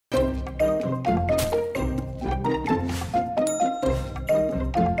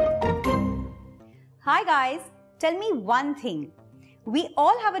guys, tell me one thing. We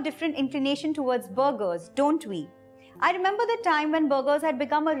all have a different inclination towards burgers, don't we? I remember the time when burgers had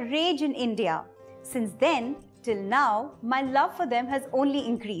become a rage in India. Since then, till now, my love for them has only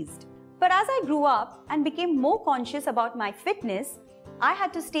increased. But as I grew up and became more conscious about my fitness, I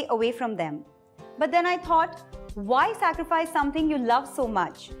had to stay away from them. But then I thought, why sacrifice something you love so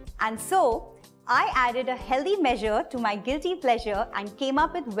much? And so, I added a healthy measure to my guilty pleasure and came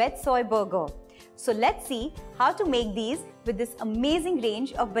up with Veg Soya Burger. So let's see how to make these with this amazing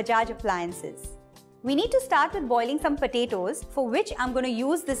range of Bajaj appliances. We need to start with boiling some potatoes, for which I'm going to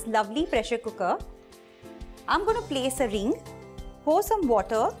use this lovely pressure cooker. I'm going to place a ring, pour some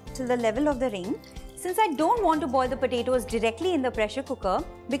water till the level of the ring. Since I don't want to boil the potatoes directly in the pressure cooker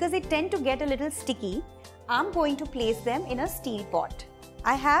because they tend to get a little sticky, I'm going to place them in a steel pot.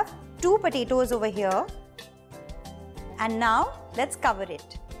 I have 2 potatoes over here, and now let's cover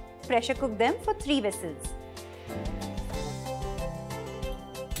it. Pressure cook them for 3 whistles.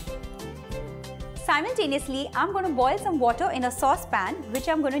 Simultaneously, I'm going to boil some water in a saucepan, which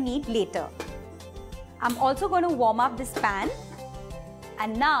I'm going to need later. I'm also going to warm up this pan.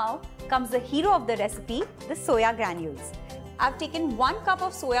 And now comes the hero of the recipe, the soya granules. I've taken 1 cup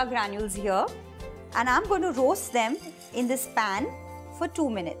of soya granules here, and I'm going to roast them in this pan for 2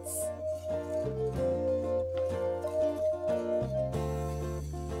 minutes.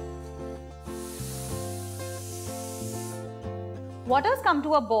 Water's come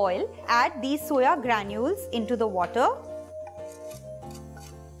to a boil. Add these soya granules into the water.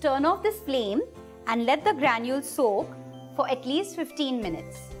 Turn off this flame and let the granules soak for at least 15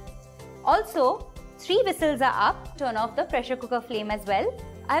 minutes. Also, 3 whistles are up. Turn off the pressure cooker flame as well.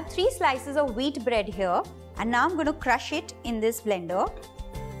 I have 3 slices of wheat bread here, and now I'm going to crush it in this blender.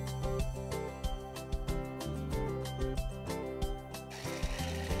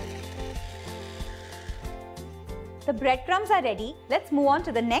 The breadcrumbs are ready. Let's move on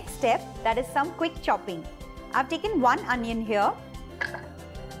to the next step, that is some quick chopping. I've taken 1 onion here,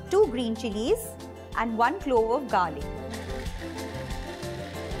 2 green chilies and 1 clove of garlic.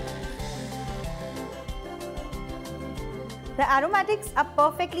 The aromatics are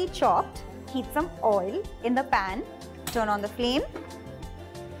perfectly chopped. Heat some oil in the pan. Turn on the flame.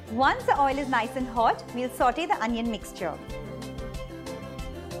 Once the oil is nice and hot, we'll saute the onion mixture.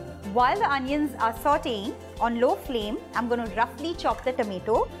 While the onions are sauteing on low flame, I'm going to roughly chop the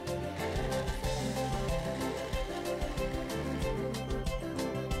tomato.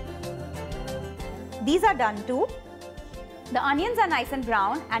 These are done too. The onions are nice and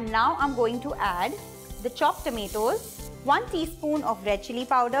brown, and now I'm going to add the chopped tomatoes, 1 teaspoon of red chili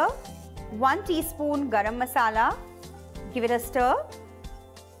powder, 1 teaspoon garam masala. Give it a stir.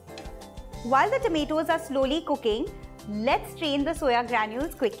 While the tomatoes are slowly cooking, let's strain the soya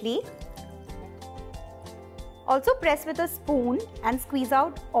granules quickly. Also press with a spoon and squeeze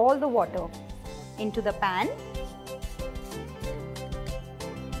out all the water into the pan.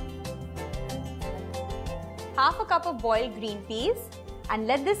 Half a cup of boiled green peas, and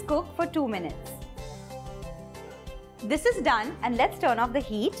let this cook for 2 minutes. This is done, and let's turn off the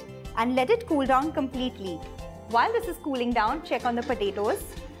heat and let it cool down completely. While this is cooling down, check on the potatoes.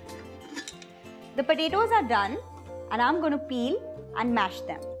 The potatoes are done, and I'm going to peel and mash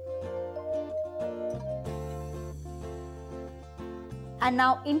them. And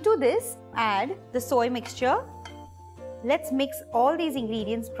now into this, add the soy mixture. Let's mix all these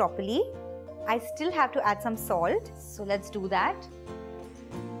ingredients properly. I still have to add some salt, so let's do that.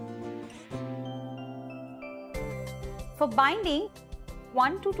 For binding,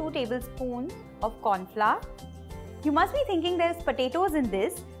 1 to 2 tablespoons of corn flour. You must be thinking there's potatoes in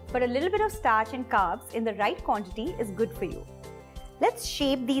this, but a little bit of starch and carbs in the right quantity is good for you. Let's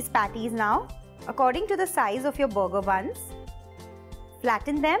shape these patties now according to the size of your burger buns.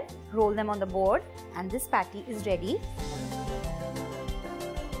 Flatten them, roll them on the board, and this patty is ready.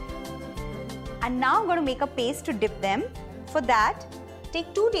 And now I'm going to make a paste to dip them. For that,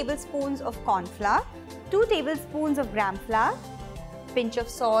 take 2 tablespoons of corn flour, 2 tablespoons of gram flour, pinch of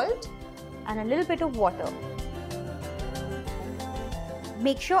salt, and a little bit of water.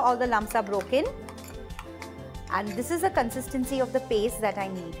 Make sure all the lumps are broken, and this is the consistency of the paste that I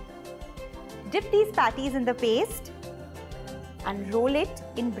need. Dip these patties in the paste and roll it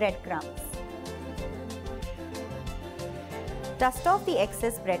in breadcrumbs. Dust off the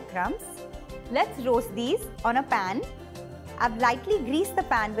excess breadcrumbs. Let's roast these on a pan. I've lightly greased the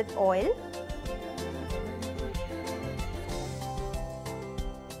pan with oil.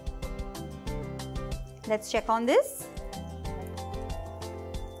 Let's check on this.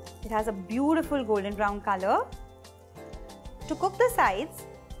 It has a beautiful golden brown color. To cook the sides,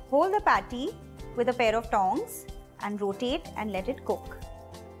 hold the patty with a pair of tongs and rotate and let it cook.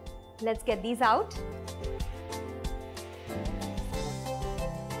 Let's get these out.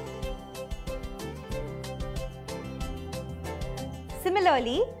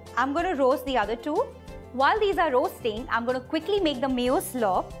 Similarly, I'm going to roast the other two. While these are roasting, I'm going to quickly make the mayo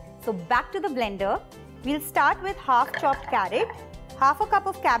slaw. So back to the blender. We'll start with half chopped carrot, half a cup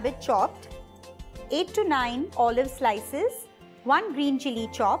of cabbage chopped, 8 to 9 olive slices, 1 green chili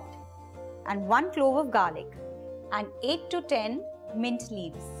chopped, and 1 clove of garlic, and 8 to 10 mint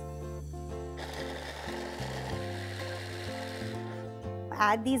leaves.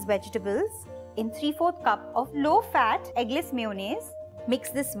 Add these vegetables in 3/4 cup of low-fat eggless mayonnaise. Mix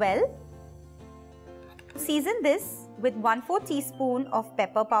this well. Season this with 1/4 teaspoon of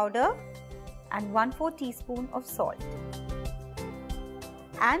pepper powder and 1/4 teaspoon of salt.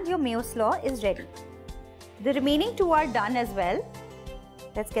 And your mayo slaw is ready. The remaining two are done as well.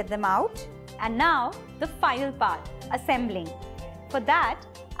 Let's get them out. And now the final part, assembling. For that,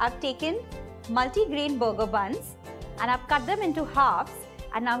 I've taken multi-grain burger buns and I've cut them into halves,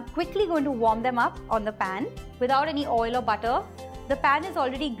 and I'm quickly going to warm them up on the pan without any oil or butter. The pan is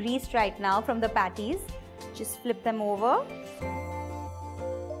already greased right now from the patties. Just flip them over.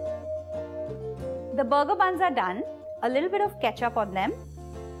 The burger buns are done. A little bit of ketchup on them.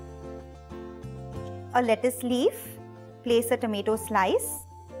 A lettuce leaf. Place a tomato slice.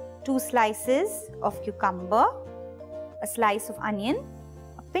 2 slices of cucumber. A slice of onion.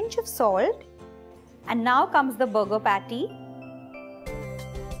 A pinch of salt. And now comes the burger patty.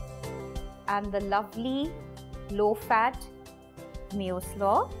 And the lovely low-fat mayo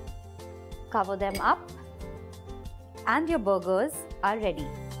slaw. Cover them up and your burgers are ready.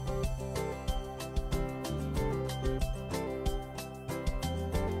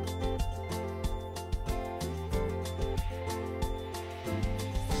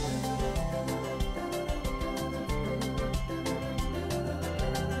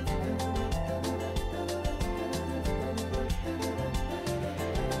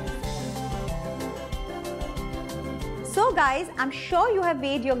 So guys, I'm sure you have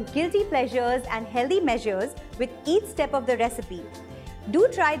made your guilty pleasures and healthy measures with each step of the recipe. Do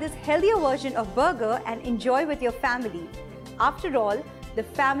try this healthier version of burger and enjoy with your family. After all, the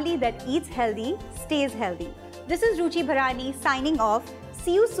family that eats healthy stays healthy. This is Ruchi Bharani signing off.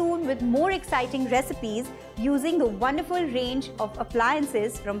 See you soon with more exciting recipes using the wonderful range of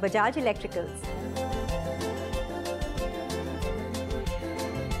appliances from Bajaj Electricals.